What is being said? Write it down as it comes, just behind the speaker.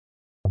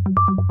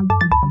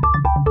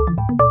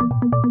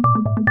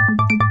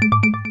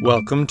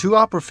Welcome to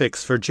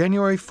OperaFix for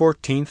January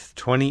 14th,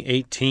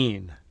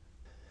 2018.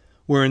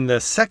 We're in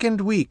the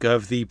second week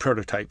of the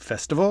Prototype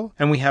Festival,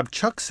 and we have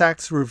Chuck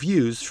Sach's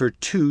reviews for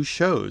two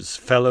shows,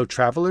 Fellow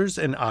Travelers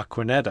and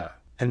Acquanetta.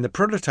 And the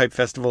Prototype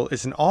Festival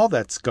isn't all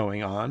that's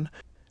going on.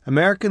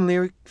 American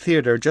Lyric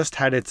Theater just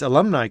had its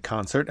alumni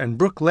concert, and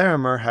Brooke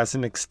Larimer has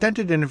an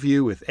extended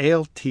interview with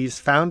ALT's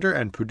founder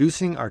and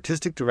producing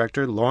artistic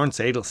director Lawrence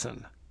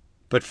Edelson.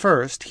 But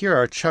first, here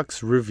are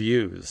Chuck's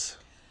reviews.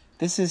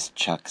 This is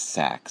Chuck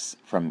Sach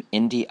from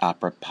Indie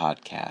Opera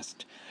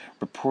Podcast,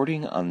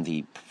 reporting on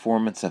the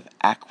performance of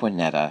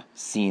Acquanetta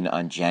seen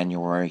on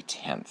January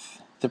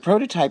 10th. The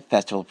Prototype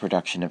Festival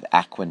production of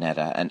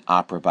Acquanetta, an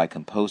opera by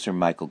composer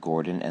Michael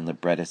Gordon and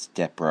librettist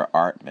Deborah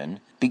Artman,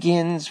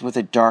 begins with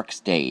a dark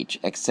stage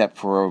except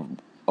for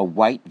a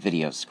white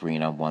video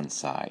screen on one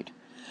side.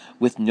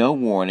 With no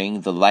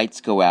warning, the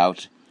lights go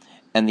out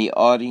and the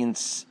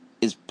audience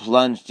is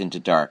plunged into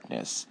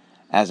darkness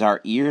as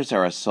our ears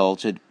are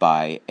assaulted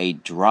by a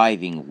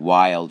driving,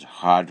 wild,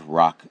 hard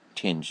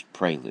rock-tinged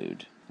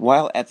prelude,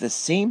 while at the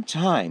same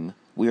time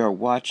we are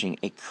watching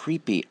a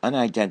creepy,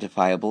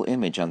 unidentifiable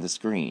image on the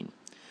screen.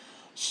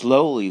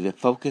 Slowly, the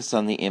focus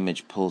on the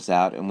image pulls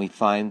out and we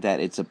find that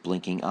it's a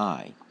blinking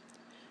eye.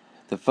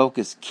 The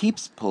focus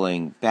keeps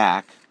pulling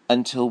back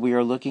until we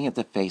are looking at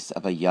the face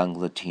of a young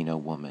Latino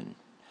woman.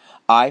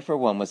 I, for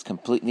one, was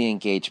completely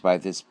engaged by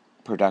this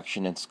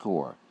production and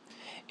score.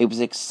 It was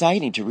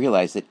exciting to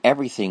realize that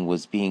everything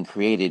was being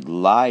created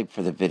live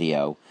for the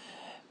video,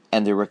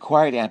 and the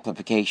required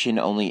amplification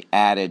only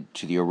added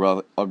to the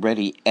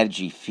already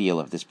edgy feel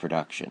of this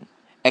production.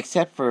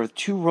 Except for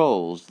two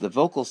roles, the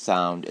vocal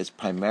sound is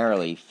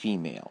primarily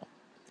female.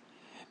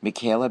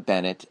 Michaela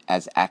Bennett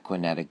as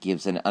Acquanetta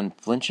gives an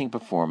unflinching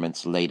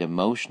performance laid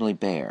emotionally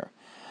bare,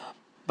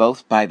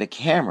 both by the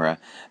camera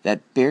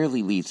that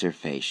barely leaves her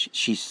face.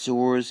 She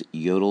soars,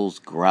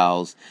 yodels,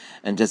 growls,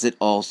 and does it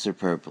all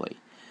superbly.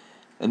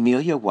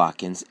 Amelia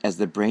Watkins as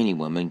the brainy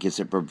woman gives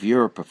a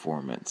bravura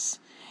performance,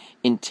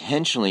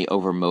 intentionally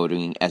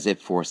overmoding as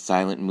if for a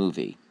silent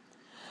movie.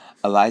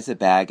 Eliza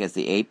Bagg as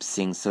the ape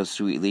sings so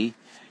sweetly,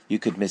 you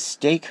could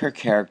mistake her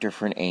character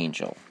for an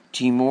angel.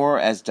 Timur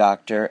as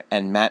doctor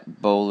and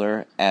Matt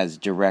Bowler as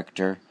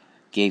director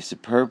gave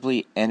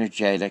superbly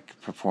energetic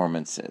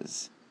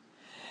performances.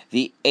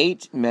 The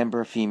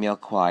 8-member female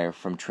choir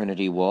from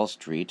Trinity Wall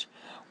Street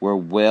were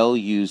well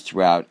used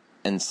throughout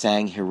and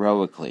sang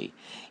heroically,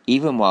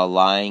 even while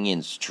lying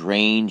in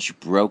strange,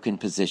 broken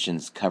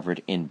positions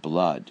covered in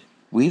blood.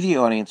 We, the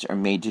audience, are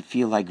made to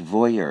feel like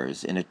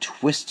voyeurs in a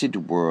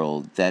twisted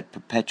world that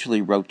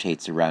perpetually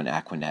rotates around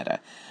Acquanetta,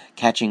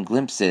 catching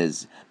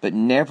glimpses, but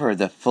never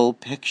the full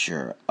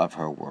picture of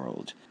her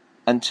world,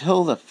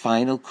 until the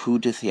final coup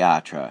de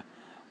théâtre,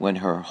 when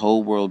her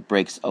whole world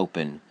breaks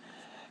open,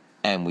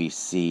 and we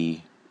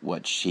see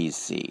what she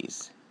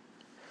sees.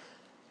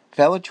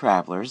 Fellow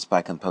Travelers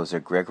by composer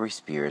Gregory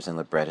Spears and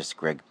librettist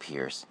Greg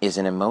Pierce is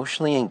an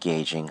emotionally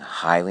engaging,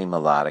 highly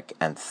melodic,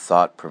 and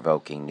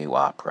thought-provoking new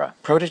opera.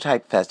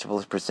 Prototype Festival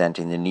is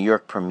presenting the New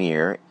York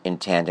premiere in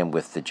tandem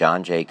with the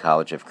John Jay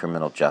College of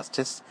Criminal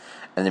Justice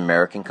and the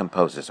American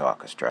Composers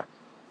Orchestra.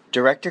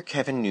 Director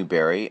Kevin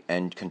Newberry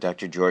and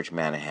conductor George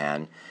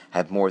Manahan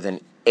have more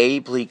than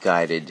ably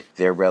guided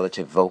their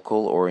relative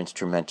vocal or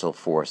instrumental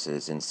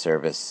forces in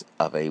service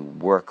of a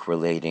work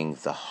relating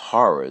the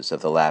horrors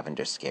of the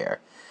Lavender Scare.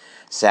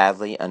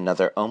 Sadly,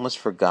 another almost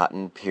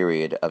forgotten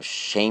period of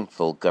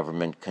shameful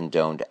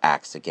government-condoned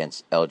acts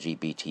against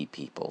LGBT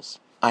peoples.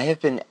 I have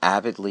been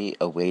avidly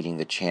awaiting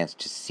the chance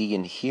to see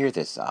and hear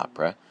this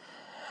opera,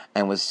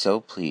 and was so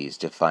pleased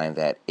to find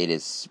that it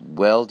is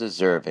well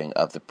deserving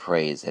of the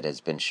praise that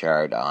has been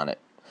showered on it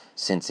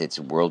since its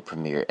world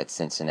premiere at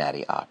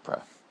Cincinnati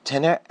Opera.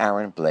 Tenor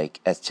Aaron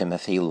Blake as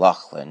Timothy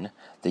Laughlin,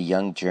 the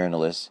young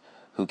journalist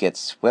who gets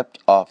swept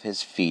off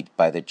his feet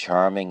by the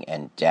charming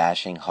and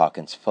dashing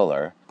Hawkins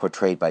Fuller,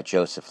 portrayed by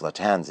Joseph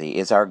Lattanzi,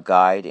 is our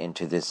guide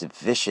into this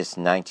vicious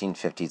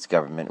 1950s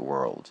government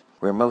world,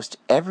 where most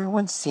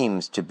everyone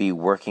seems to be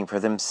working for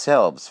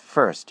themselves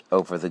first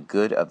over the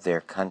good of their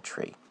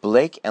country.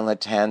 Blake and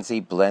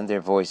Lattanzi blend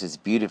their voices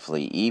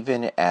beautifully,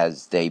 even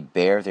as they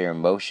bear their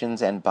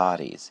emotions and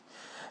bodies.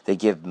 They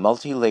give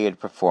multi-layered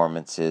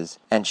performances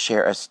and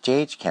share a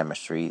stage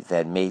chemistry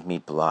that made me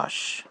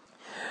blush.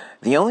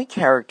 The only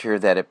character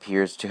that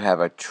appears to have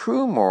a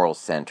true moral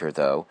center,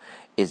 though,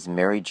 is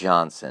Mary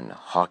Johnson,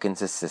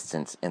 Hawkins'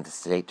 assistant in the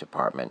State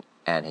Department,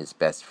 and his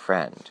best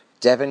friend.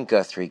 Devin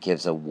Guthrie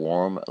gives a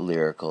warm,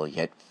 lyrical,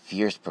 yet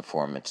fierce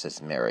performance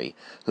as Mary,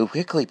 who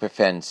quickly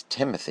befriends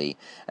Timothy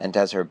and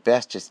does her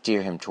best to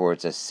steer him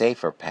towards a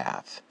safer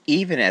path.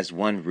 Even as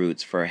one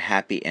roots for a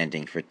happy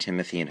ending for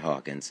Timothy and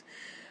Hawkins,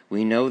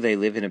 we know they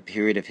live in a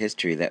period of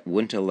history that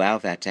wouldn't allow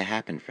that to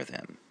happen for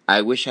them.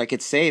 I wish I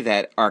could say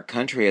that our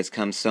country has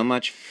come so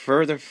much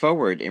further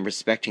forward in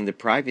respecting the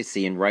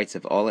privacy and rights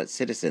of all its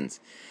citizens,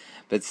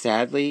 but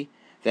sadly,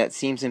 that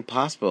seems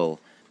impossible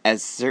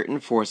as certain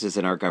forces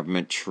in our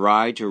government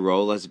try to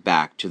roll us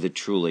back to the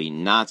truly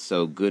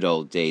not-so-good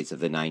old days of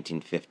the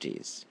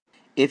 1950s.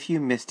 If you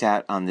missed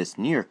out on this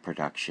New York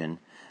production,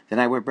 then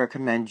I would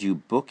recommend you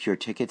book your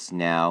tickets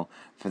now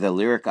for the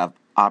Lyric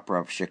Opera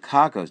of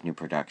Chicago's new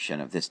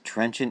production of this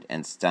trenchant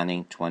and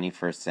stunning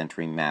 21st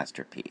century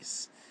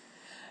masterpiece.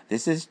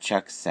 This is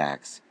Chuck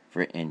Sachs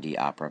for Indie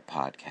Opera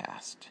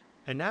Podcast.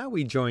 And now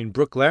we join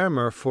Brooke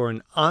Larimer for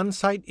an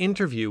on-site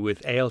interview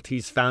with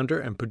ALT's founder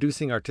and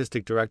producing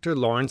artistic director,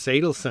 Lawrence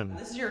Edelson.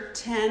 This is your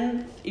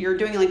 10th, you're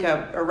doing like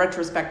a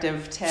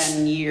retrospective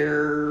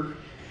 10-year...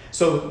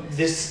 So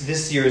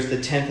this year is the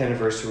 10th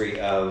anniversary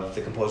of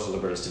the Composer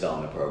Librettist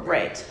Development Program.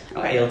 Right.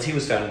 ALT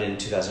was founded in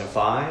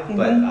 2005,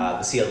 but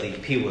the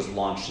CLDP was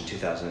launched in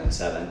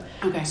 2007.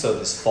 Okay. So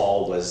this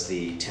fall was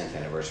the 10th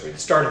anniversary, the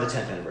start of the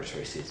 10th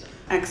anniversary season.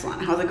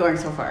 Excellent. How's it going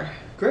so far?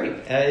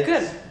 Great.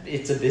 Good.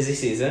 It's a busy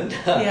season.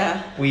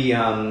 Yeah. We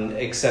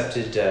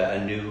accepted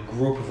a new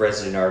group of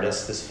resident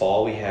artists this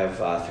fall. We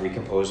have 3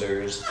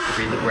 composers,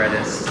 3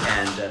 librettists,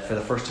 and for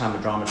the first time a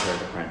dramaturg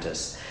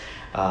apprentice.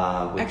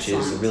 Which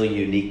Excellent. is a really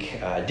unique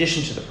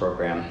addition to the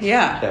program.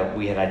 Yeah. That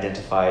we had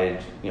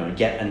identified,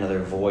 yet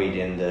another void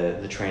in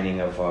the training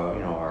of,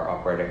 our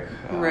operatic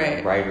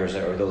writers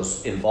or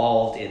those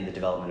involved in the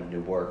development of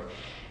new work.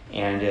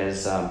 And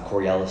as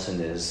Corey Edelson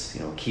is,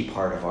 a key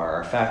part of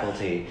our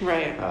faculty,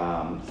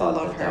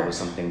 thought that was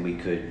something we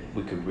could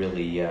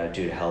really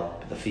do to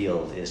help the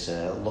field, is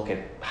to look at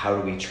how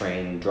do we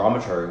train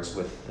dramaturgs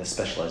with the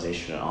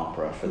specialization in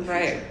opera for the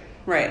future.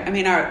 Right. I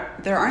mean,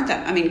 there aren't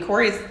that. I mean,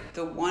 Corey's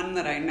the one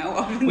that I know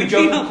of. We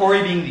joke of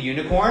Corey being the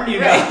unicorn,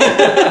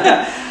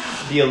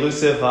 the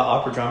elusive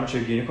opera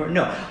dramaturg unicorn.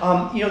 No,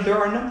 there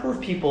are a number of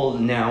people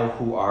now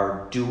who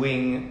are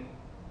doing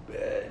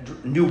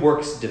new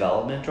works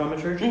development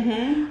dramaturgy.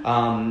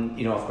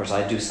 Of course,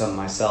 I do some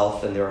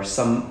myself, and there are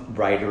some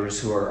writers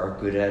who are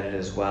good at it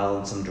as well,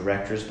 and some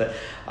directors. But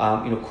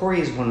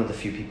Corey is one of the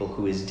few people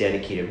who is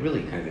dedicated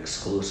really kind of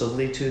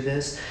exclusively to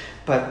this.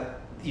 But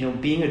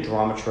being a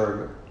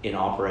dramaturg in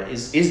opera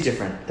is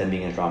different than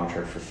being a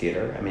dramaturg for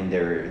theater. I mean,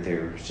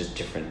 there's just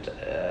different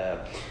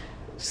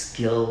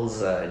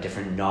skills,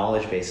 different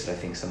knowledge base that I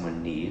think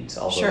someone needs,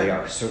 although they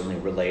are certainly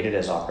related,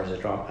 as opera is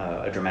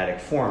a dramatic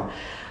form.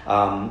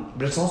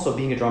 But it's also,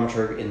 being a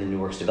dramaturg in the new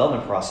works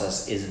development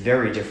process is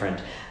very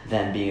different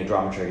than being a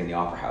dramaturg in the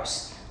opera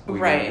house. Your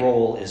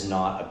role is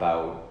not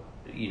about,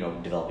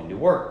 developing new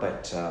work,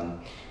 but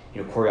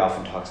Corey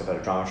often talks about a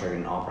dramaturg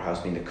in an opera house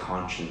being the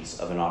conscience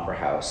of an opera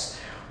house,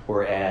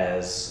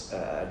 whereas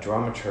a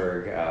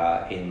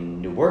dramaturg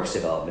in new works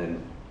development,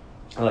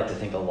 I like to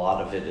think a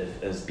lot of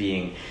it as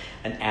being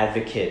an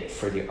advocate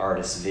for the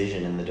artist's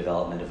vision in the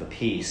development of a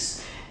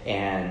piece,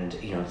 and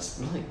it's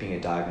really being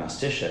a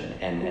diagnostician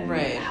and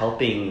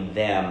helping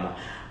them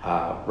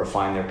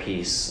refine their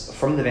piece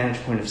from the vantage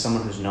point of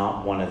someone who's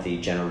not one of the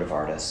generative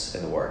artists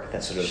in the work.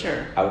 That sort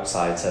of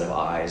outside set of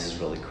eyes is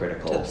really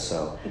critical.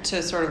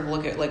 To sort of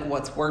look at like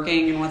what's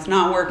working and what's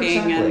not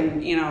working,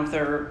 and if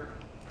there are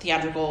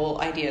theatrical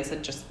ideas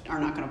that just are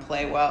not going to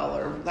play well,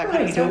 or that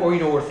kind of stuff.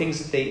 Or things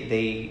that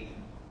they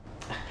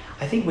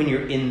I think when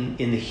you're in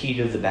the heat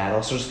of the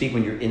battle, so to speak,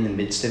 when you're in the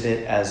midst of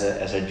it as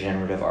a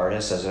generative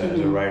artist, as a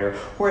writer,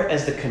 or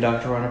as the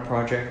conductor on a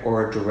project,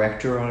 or a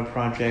director on a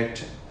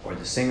project, or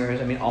the singers,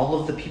 I mean, all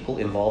of the people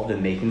involved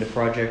in making the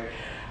project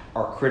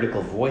are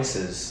critical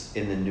voices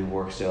in the new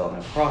works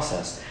development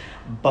process.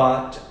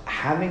 But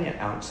having an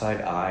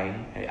outside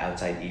eye,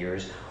 outside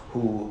ears,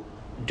 who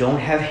don't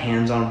have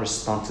hands-on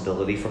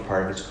responsibility for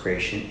part of its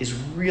creation is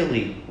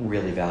really,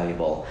 really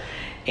valuable.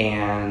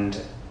 And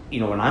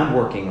when I'm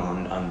working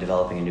on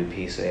developing a new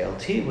piece of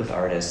ALT with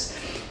artists,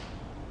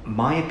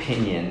 my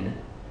opinion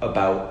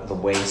about the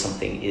way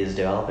something is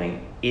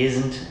developing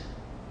isn't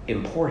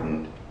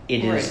important.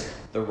 It is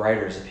the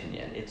writer's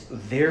opinion. It's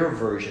their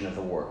version of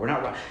the work. We're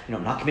not,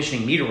 not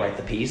commissioning me to write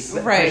the piece,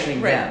 but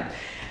commissioning them.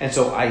 And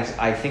so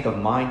I think of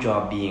my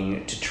job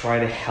being to try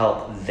to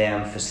help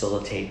them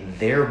facilitate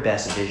their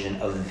best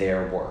vision of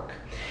their work.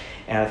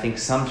 And I think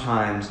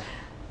sometimes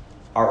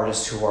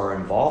artists who are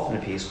involved in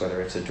a piece,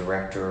 whether it's a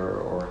director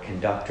or a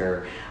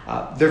conductor,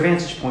 their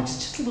vantage point is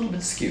just a little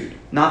bit skewed.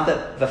 Not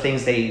that the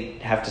things they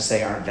have to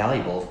say aren't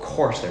valuable. Of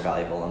course they're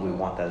valuable, and we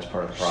want that as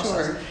part of the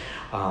process.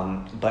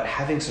 But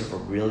having sort of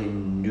a really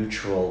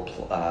neutral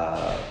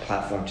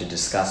platform to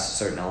discuss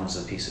certain elements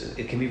of the pieces,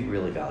 it can be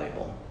really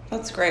valuable.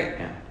 That's great.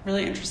 Yeah.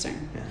 Really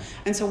interesting. Yeah.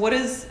 And so what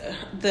is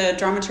the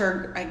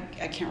dramaturg,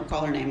 I can't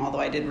recall her name, although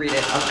I did read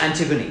it.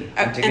 Antigone.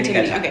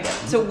 Okay.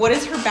 So what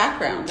is her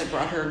background that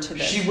brought her to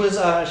this? She has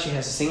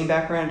a singing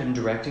background and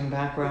directing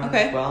background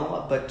as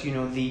well. But,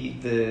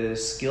 the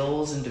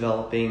skills in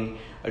developing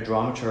a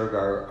dramaturg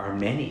are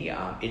many.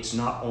 It's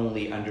not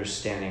only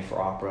understanding for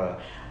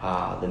opera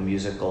the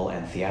musical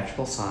and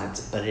theatrical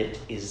sides, but it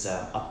is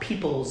a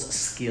people's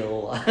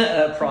skill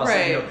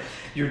process.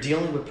 You're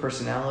dealing with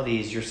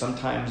personalities.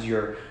 Sometimes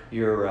you're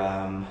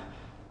a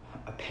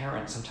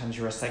parent. Sometimes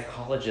you're a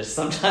psychologist.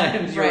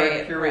 Sometimes you're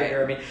a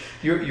curator. I mean,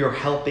 you're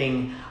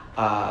helping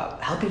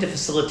to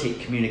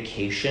facilitate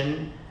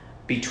communication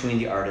between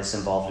the artists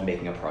involved in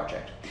making a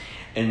project.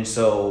 And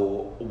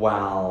so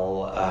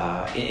while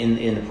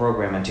in the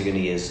program,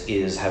 Antigone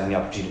is having the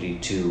opportunity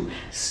to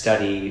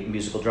study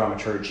musical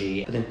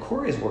dramaturgy, but then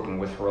Corey is working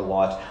with her a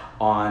lot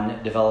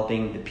on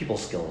developing the people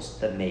skills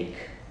that make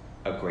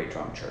a great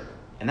dramaturg.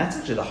 And that's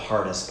actually the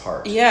hardest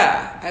part.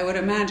 Yeah, I would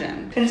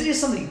imagine. And it is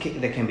something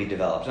that can be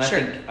developed. And sure.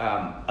 I think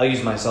I'll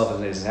use myself as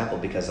an example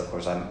because, of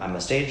course, I'm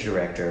a stage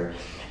director,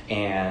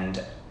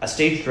 and a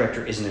stage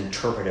director is an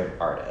interpretive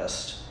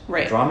artist.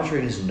 Right. A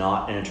dramaturg is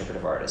not an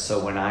interpretive artist.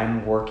 So when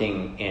I'm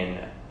working in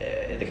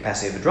the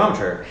capacity of a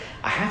dramaturg,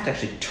 I have to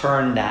actually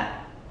turn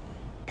that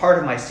part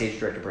of my stage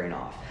director brain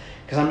off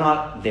because I'm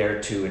not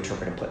there to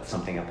interpret and put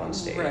something up on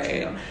stage. Right.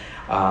 You know?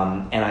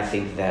 And I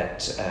think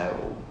that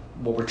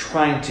what we're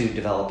trying to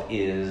develop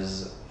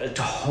is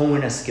to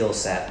hone a skill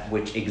set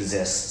which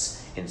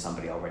exists in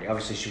somebody already.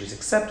 Obviously, she was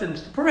accepted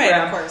into the program,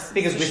 right, of course,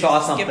 because so we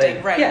thought something.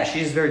 Gifted, right. Yeah,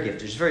 she's very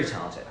gifted. She's very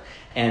talented,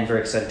 and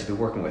very excited to be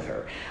working with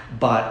her.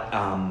 But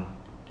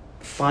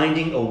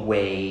finding a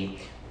way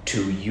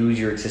to use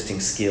your existing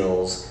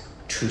skills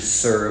to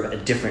serve a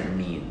different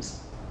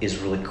means is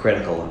really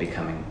critical in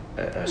becoming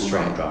a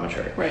strong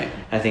dramaturg. Right.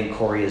 I think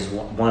Corey is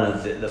one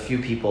of the few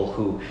people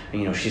who,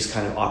 she's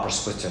kind of opera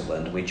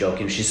Switzerland. We joke,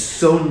 she's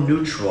so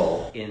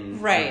neutral in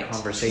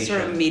conversation. She's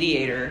sort of a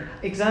mediator.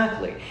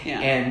 Exactly.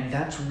 Yeah. And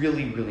that's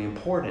really, really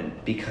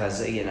important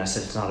because, I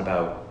said it's not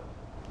about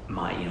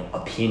my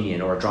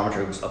opinion or a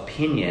dramaturg's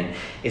opinion.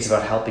 It's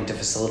about helping to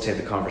facilitate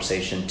the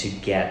conversation to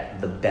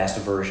get the best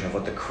version of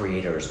what the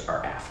creators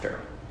are after.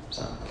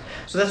 So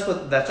that's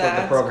what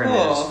the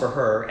program is for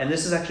her. And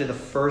this is actually the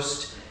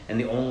first and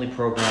the only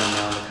program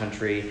now in the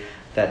country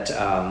that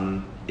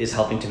is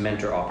helping to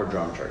mentor opera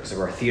dramaturgs.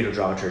 There are theater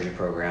dramaturgy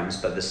programs,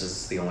 but this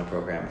is the only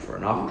program for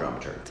an opera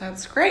dramaturg.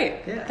 That's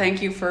great. Yeah.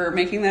 Thank you for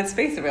making that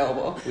space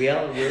available.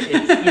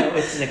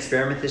 It's an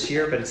experiment this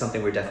year, but it's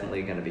something we're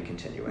definitely going to be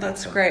continuing.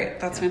 That's great.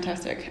 That's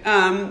fantastic.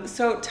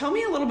 So tell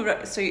me a little bit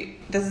about, this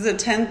is the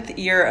 10th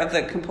year of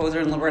the Composer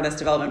and Librettist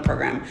Development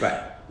Program.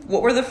 Right.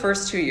 What were the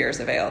first 2 years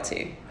of ALT?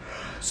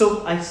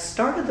 So I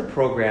started the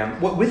program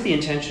with the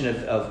intention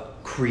of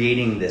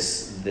creating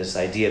this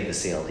idea of the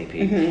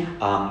CLDP.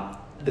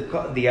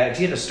 Mm-hmm. The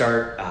idea to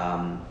start,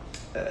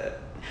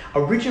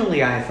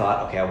 originally I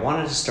thought, I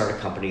wanted to start a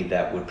company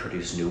that would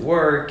produce new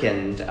work,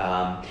 and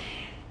I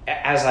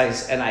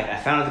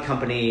founded the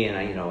company, and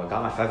I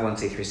got my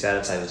 501c3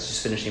 status. I was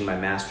just finishing my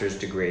master's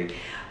degree in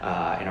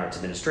arts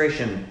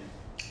administration.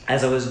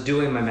 As I was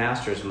doing my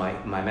master's, my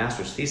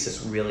master's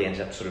thesis really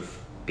ended up sort of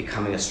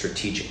becoming a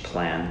strategic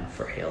plan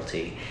for ALT.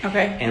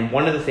 Okay. And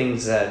one of the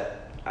things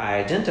that I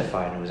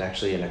identified, and it was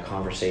actually in a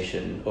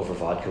conversation over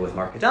vodka with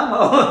Mark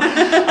Adamo,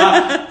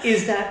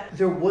 is that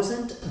there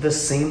wasn't the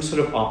same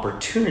sort of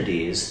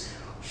opportunities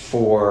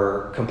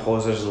for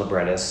composers and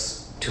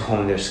librettists to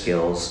hone their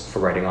skills for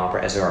writing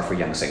opera as there are for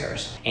young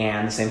singers.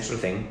 And the same sort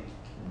of thing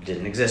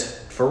didn't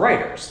exist for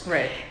writers.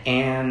 Right.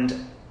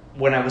 And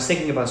when I was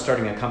thinking about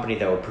starting a company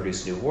that would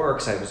produce new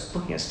works, I was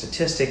looking at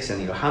statistics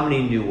and how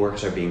many new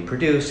works are being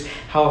produced,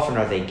 how often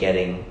are they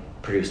getting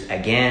produced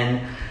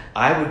again.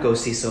 I would go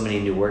see so many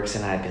new works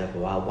and I'd be like,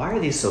 wow, why are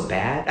these so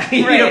bad?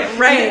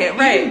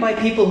 Right. Even by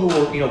people who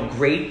were,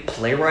 great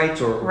playwrights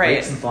or right.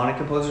 great symphonic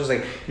composers,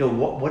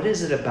 what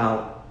is it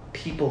about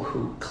people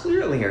who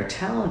clearly are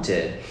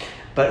talented,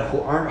 but who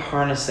aren't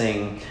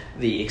harnessing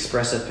the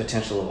expressive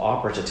potential of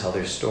opera to tell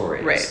their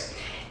stories? Right.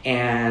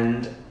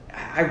 And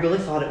I really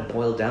thought it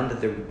boiled down to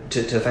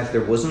the fact that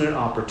there wasn't an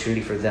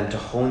opportunity for them to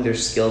hone their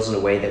skills in a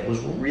way that was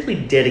really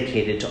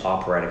dedicated to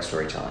operatic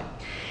storytelling.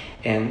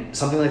 And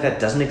something like that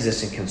doesn't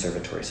exist in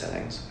conservatory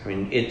settings. I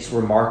mean, it's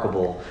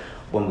remarkable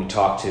when we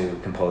talk to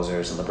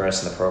composers and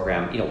librettists in the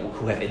program,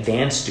 who have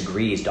advanced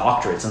degrees,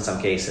 doctorates in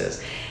some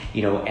cases,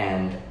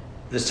 and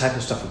this type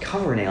of stuff we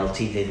cover in ALT,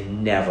 they've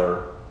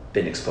never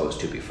been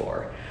exposed to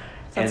before.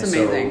 That's and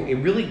amazing. So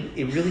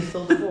it really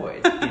filled the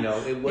void.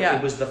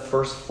 It was the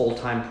first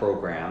full-time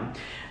program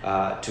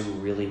to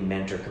really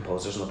mentor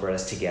composers and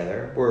librettists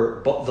together,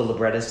 where the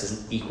librettist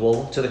is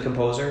equal to the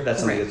composer.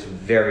 That's something that's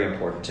very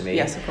important to me.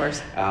 Yes, of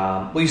course.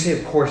 You say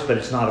of course, but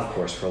it's not of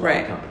course for a lot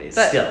of companies.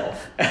 But still.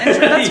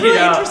 That's really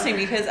interesting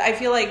because I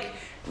feel like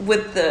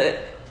with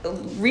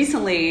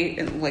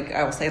recently, like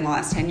I will say in the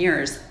last 10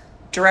 years,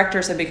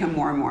 directors have become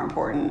more and more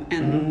important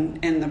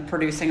in the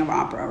producing of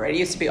opera, right? It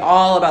used to be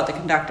all about the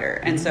conductor.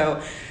 And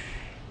so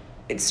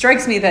it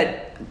strikes me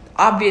that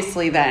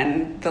obviously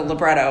then the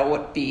libretto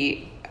would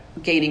be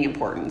gaining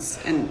importance.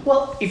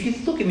 Well, if you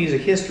look at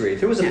music history,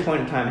 there was a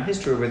point in time in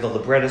history where the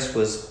librettist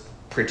was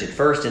printed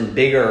first in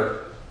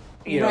bigger,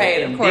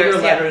 bigger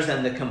letters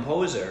than the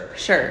composer.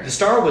 Sure. The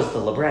star was the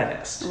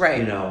librettist.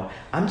 Right.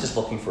 I'm just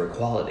looking for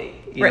equality.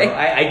 Right.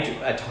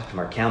 I talk to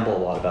Mark Campbell a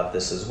lot about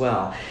this as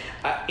well.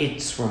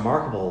 It's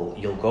remarkable.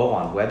 You'll go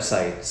on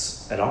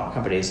websites at opera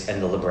companies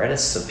and the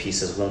librettists of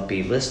pieces won't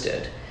be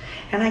listed.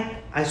 And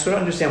I sort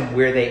of understand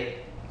where they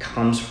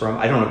comes from.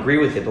 I don't agree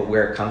with it, but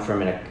where it comes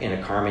from in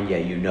a Carmen,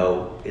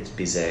 it's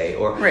Bizet,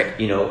 or right.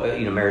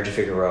 Marriage of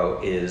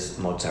Figaro is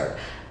Mozart.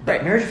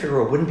 But Marriage of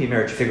Figaro wouldn't be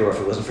Marriage of Figaro if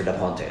it wasn't for Da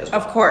Ponte as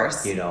well. Of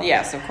course.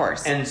 Yes, of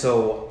course. And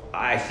so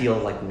I feel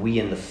like we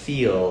in the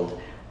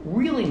field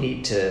really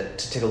need to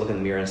take a look in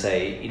the mirror and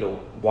say,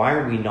 why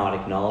are we not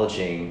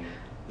acknowledging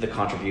the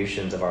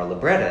contributions of our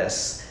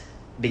librettists?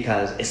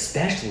 Because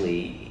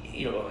especially,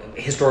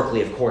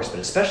 historically, of course, but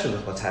especially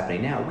with what's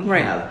happening now, we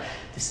have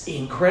this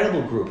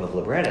incredible group of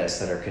librettists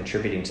that are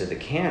contributing to the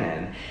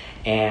canon,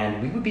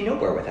 and we would be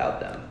nowhere without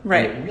them.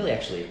 Right. And it really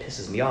actually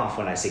pisses me off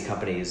when I see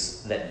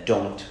companies that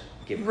don't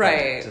give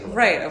credit to the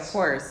librettists. Of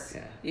course.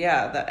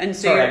 Yeah. And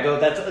so sorry,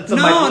 that's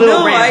my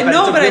little rant, I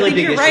know, but really I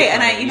think you're right.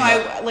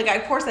 And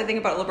of course, I think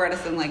about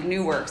librettists in like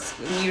new works.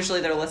 And usually,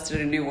 they're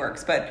listed in new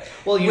works, but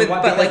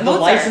because the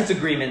license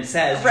agreement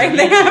says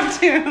they have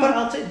to. But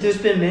I'll tell you,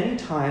 there's been many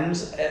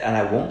times, and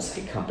I won't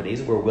say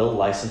companies, where we'll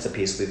license a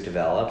piece we've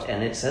developed,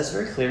 and it says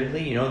very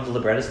clearly, the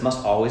librettist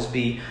must always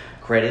be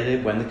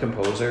credited when the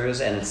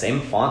composers, and the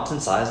same font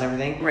and size and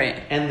everything.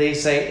 Right. And they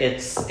say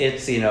it's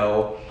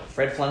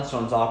Fred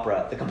Flintstone's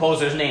opera, the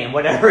composer's name,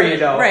 whatever,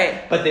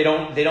 Right. But they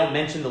don't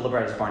mention the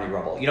librettist Barney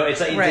Rubble.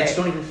 It's like right. They just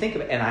don't even think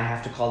of it. And I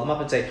have to call them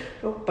up and say,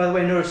 oh, by the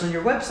way, I noticed on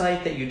your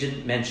website that you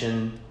didn't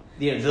mention,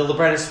 the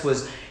librettist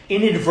was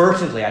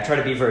inadvertently, I try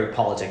to be very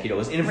politic,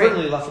 was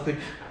inadvertently left.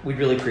 We'd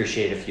really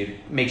appreciate if you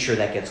make sure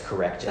that gets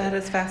corrected. That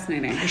is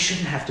fascinating. I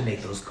shouldn't have to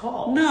make those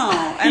calls. No,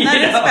 and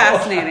that is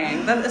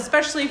fascinating,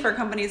 especially for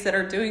companies that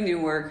are doing new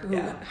work who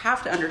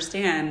have to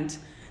understand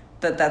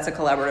that that's a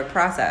collaborative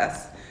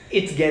process.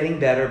 It's getting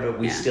better, but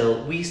we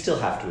still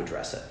have to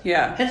address it.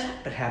 Yeah.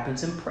 And it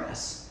happens in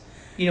press.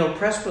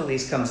 Press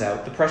release comes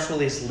out. The press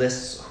release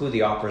lists who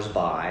the opera's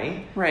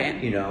by. Right.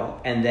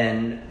 And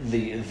then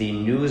the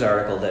news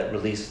article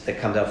that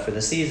comes out for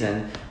the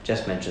season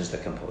just mentions the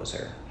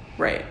composer.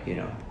 Right.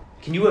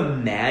 Can you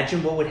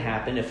imagine what would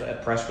happen if a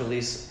press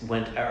release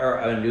or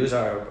a news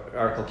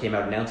article came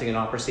out announcing an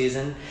opera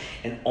season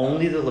and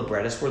only the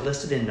librettists were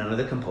listed and none of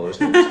the composers?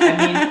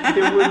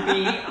 There would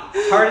be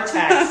heart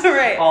attacks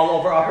all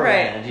over opera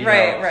land.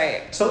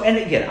 Right. So, and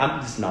again,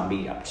 this is not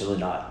me. I'm absolutely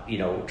not,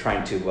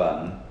 trying to,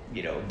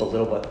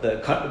 belittle what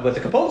the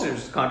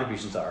composers'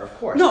 contributions are, of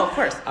course. No, of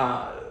course.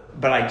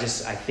 But I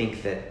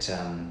think that,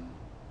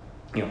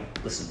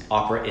 listen,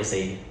 opera is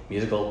a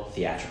musical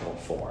theatrical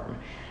form.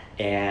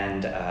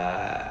 And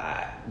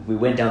we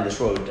went down this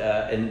road,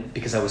 and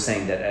because I was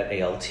saying that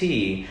at ALT,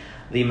 the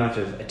amount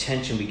of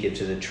attention we give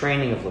to the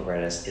training of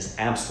librettists is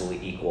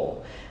absolutely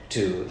equal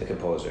to the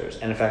composers.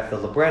 And in fact, the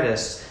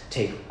librettists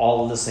take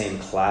all of the same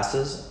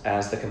classes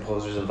as the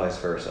composers and vice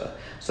versa.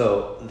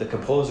 So the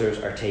composers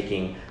are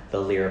taking the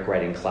lyric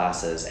writing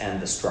classes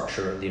and the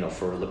structure,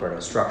 for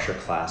libretto structure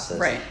classes.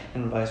 Right.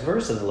 And vice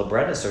versa, the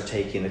librettists are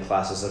taking the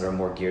classes that are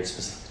more geared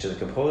specifically to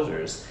the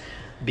composers.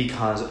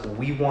 Because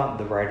we want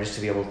the writers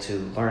to be able to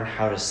learn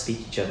how to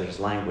speak each other's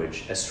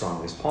language as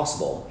strongly as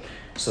possible,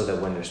 so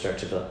that when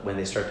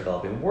they start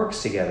developing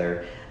works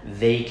together,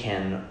 they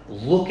can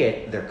look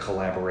at their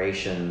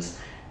collaborations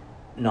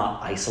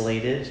not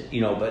isolated,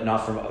 but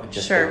not from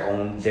just their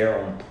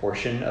own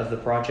portion of the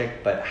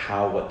project, but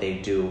how what they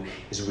do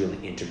is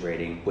really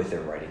integrating with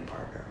their writing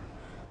partner.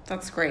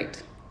 That's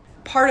great.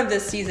 Part of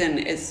this season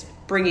is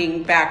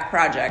bringing back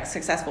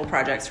successful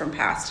projects from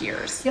past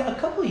years. Yeah, a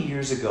couple of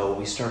years ago,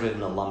 we started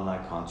an alumni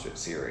concert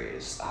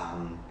series.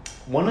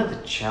 One of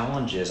the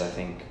challenges, I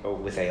think,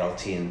 with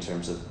ALT in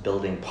terms of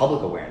building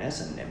public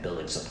awareness and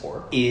building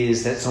support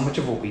is that so much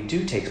of what we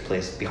do takes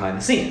place behind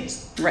the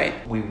scenes.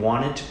 Right. We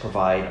wanted to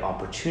provide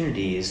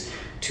opportunities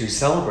to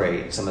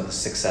celebrate some of the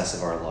success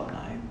of our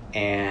alumni.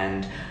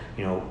 And,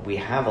 we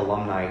have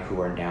alumni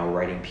who are now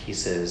writing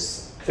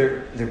pieces.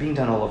 They're being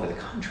done all over the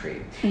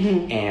country.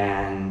 Mm-hmm.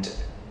 And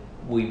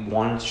we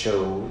wanted to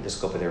show the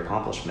scope of their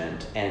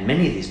accomplishment, and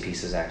many of these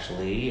pieces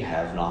actually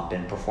have not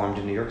been performed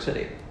in New York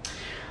City.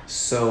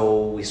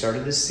 So we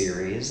started this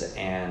series,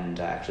 and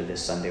actually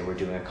this Sunday we're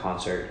doing a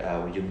concert.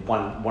 We do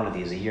one of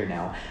these a year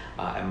now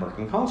at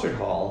Merkin Concert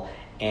Hall,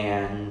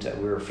 and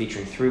we're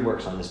featuring 3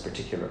 works on this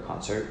particular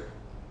concert.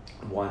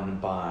 One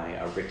by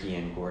Ricky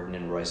and Gordon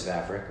and Royce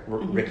Vavrick.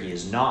 Mm-hmm. Ricky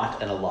is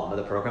not an alum of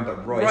the program,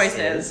 but Royce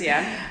is.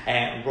 Yeah.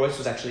 And Royce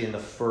was actually in the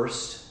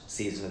first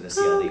season of the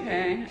CLDP.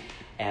 Okay.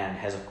 And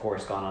has, of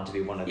course, gone on to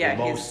be one of the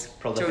most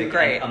prolific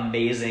and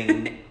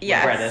amazing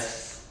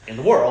librettists in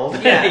the world.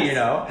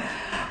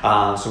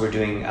 Yes. So we're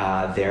doing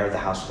The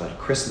House Without a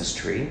Christmas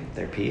Tree,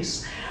 their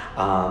piece.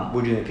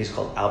 We're doing a piece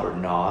called Albert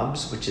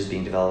Nobbs, which is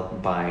being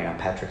developed by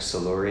Patrick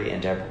Saluri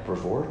and Deborah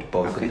Brevoort.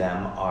 Both of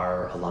them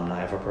are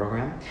alumni of our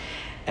program.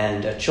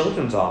 And a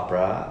children's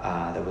opera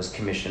that was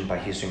commissioned by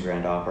Houston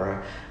Grand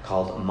Opera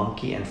called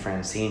Monkey and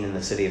Francine in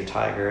the City of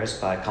Tigers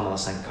by Kamala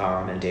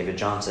Sankaram and David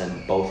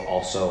Johnson, both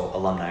also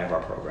alumni of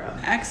our program.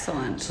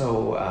 Excellent.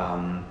 So,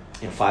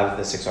 5 of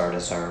the 6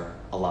 artists are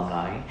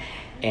alumni,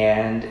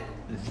 and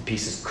the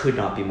pieces could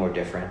not be more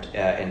different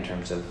in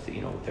terms of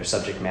their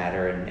subject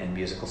matter and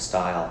musical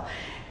style.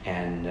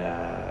 And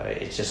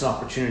it's just an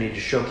opportunity to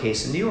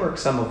showcase in New York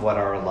some of what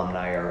our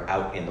alumni are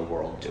out in the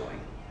world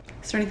doing.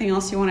 Is there anything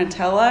else you want to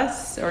tell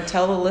us or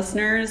tell the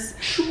listeners?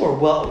 Sure.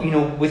 Well,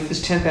 with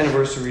this 10th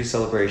anniversary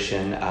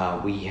celebration,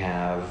 we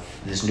have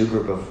this new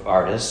group of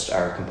artists,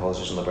 our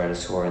composers and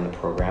librettists who are in the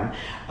program.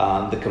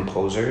 The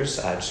composers,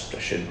 I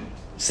should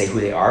say who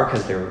they are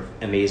because they're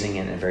amazing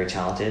and very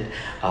talented.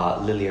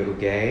 Lilia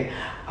Ugay,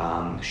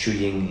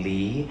 Shuying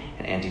Lee,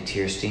 and Andy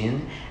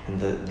Tierstein.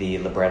 And the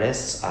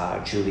librettists,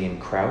 Julian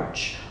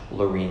Crouch,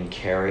 Lorene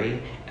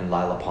Carey, and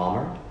Lila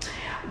Palmer.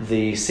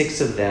 The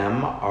 6 of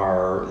them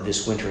are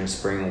this winter and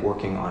spring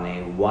working on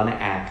a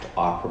one-act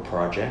opera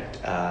project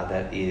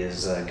that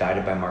is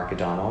guided by Mark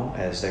Adamo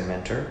as their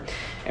mentor.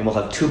 And we'll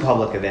have 2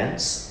 public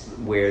events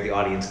where the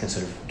audience can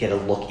sort of get a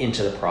look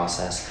into the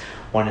process.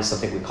 One is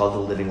something we call the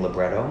Living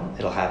Libretto.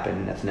 It'll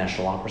happen at the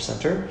National Opera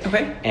Center.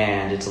 Okay.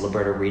 And it's a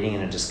libretto reading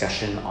and a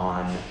discussion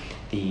on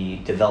the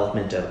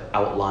development of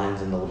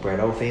outlines in the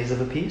libretto phase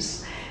of a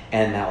piece.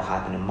 And that will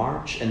happen in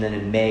March. And then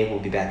in May, we'll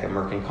be back at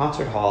Merkin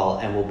Concert Hall,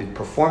 and we'll be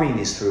performing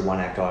these 3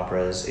 one-act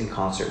operas in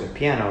concert with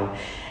piano.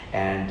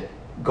 And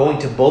going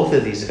to both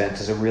of these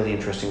events is a really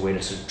interesting way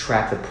to sort of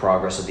track the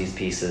progress of these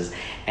pieces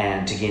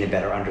and to gain a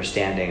better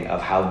understanding of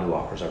how new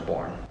operas are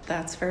born.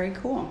 That's very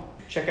cool.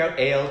 Check out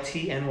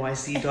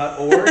altnyc.org.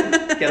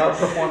 Get our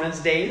performance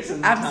dates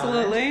and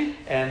absolutely times.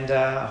 And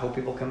I hope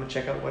people come and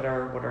check out what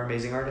our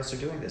amazing artists are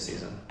doing this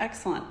season.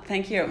 Excellent.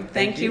 Thank you.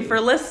 Thank you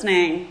for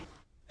listening.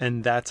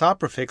 And that's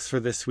OperaFix for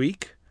this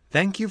week.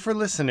 Thank you for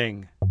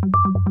listening.